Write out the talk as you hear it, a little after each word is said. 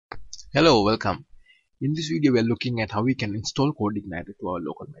Hello, welcome. In this video, we are looking at how we can install Codeigniter to our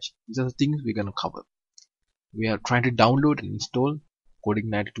local machine. These are the things we're going to cover. We are trying to download and install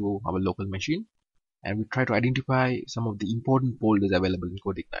Codeigniter to our local machine, and we try to identify some of the important folders available in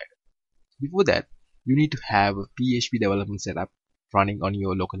Codeigniter. Before that, you need to have a PHP development setup running on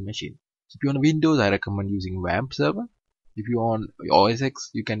your local machine. So if you're on Windows, I recommend using WAMP server. If you're on OS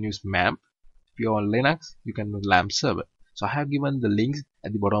X, you can use MAMP. If you're on Linux, you can use LAMP server. So I have given the links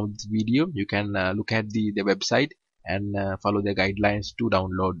at the bottom of this video. You can look at the website and follow the guidelines to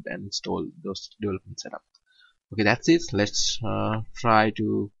download and install those development setup. Okay, that's it. Let's try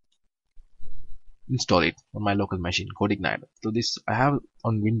to install it on my local machine, Codeigniter. So this I have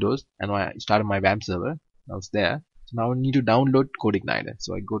on Windows, and I started my WAMP server. Now it's there. So now I need to download Codeigniter.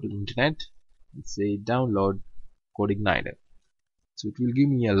 So I go to the internet and say download Codeigniter. So it will give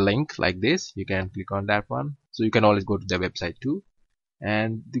me a link like this. You can click on that one. So you can always go to their website too,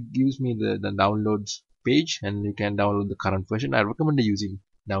 and it gives me the downloads page, and you can download the current version. I recommend using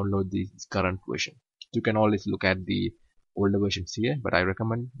download the current version. You can always look at the older versions here, but I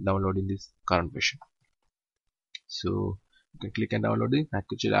recommend downloading this current version. So you can click and download it.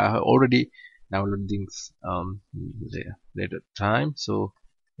 Actually, I have already downloaded things later time. So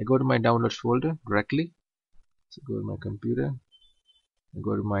I go to my downloads folder directly. So go to my computer. I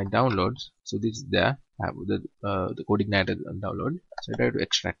go to my downloads. So this is there. I have the Codeigniter download. So I try to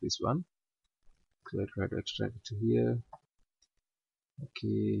extract this one. So I try to extract it to here.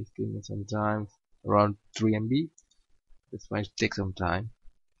 Okay, give me some time. Around 3 MB. That's fine. Take some time.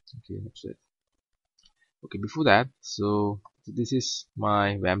 Okay, that's it. Okay, before that, so this is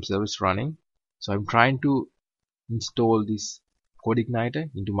my WAMP service running. So I'm trying to install this Codeigniter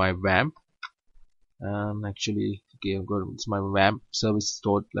into my WAMP. Actually, okay, I've got it's my WAMP service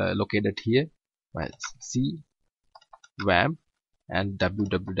stored located here. My C WAMP and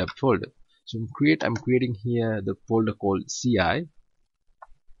www folder. So I'm creating here the folder called CI.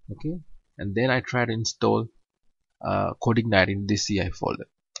 Okay, and then I try to install Codeigniter in this CI folder.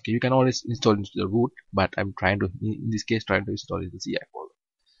 Okay, you can always install into the root, but I'm trying to, in this case, trying to install in the CI folder.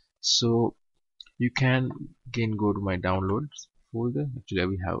 So you can again go to my downloads folder. Actually,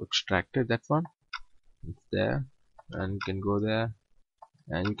 we have extracted that one. It's there, and you can go there,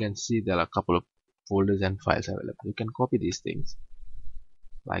 and you can see there are a couple of folders and files available. You can copy these things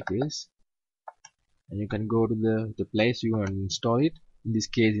like this, and you can go to the place you want to install it. In this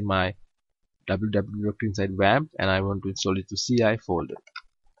case, in my www directory inside WAMP, and I want to install it to CI folder.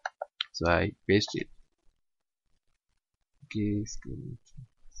 So I paste it. Okay,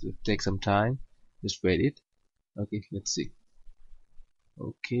 so take some time. Just wait it. Okay, let's see.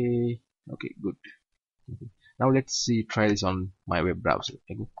 Okay, good. Okay. Now let's see. Try this on my web browser.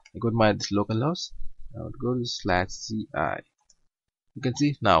 I go to my localhost. Now go to /ci. You can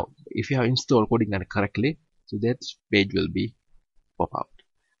see now if you have installed Codeigniter correctly, so that page will be pop out.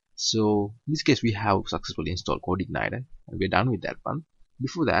 So in this case, we have successfully installed Codeigniter, and we're done with that one.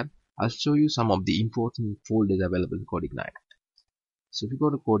 Before that, I'll show you some of the important folders available in Codeigniter. So if you go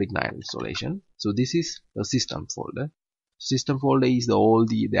to Codeigniter installation, so this is the system folder. System folder is all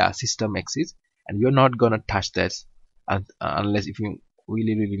the system exists, and you're not gonna touch that unless if you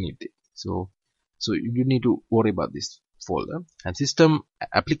really need it. So you need to worry about this folder. And system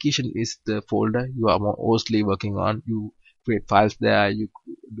application is the folder you are mostly working on. You create files there, you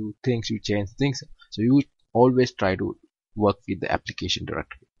do things, you change things. So you always try to work with the application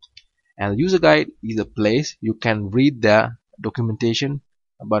directory. And the user guide is a place you can read the documentation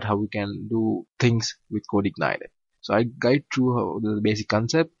about how we can do things with Codeigniter. So I guide through the basic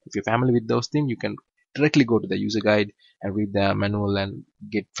concept. If you're familiar with those things, you can directly go to the user guide and read the manual and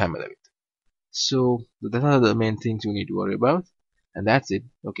get familiar with it. So those are the main things you need to worry about, and that's it.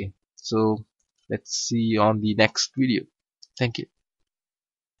 Okay, so let's see on the next video. Thank you.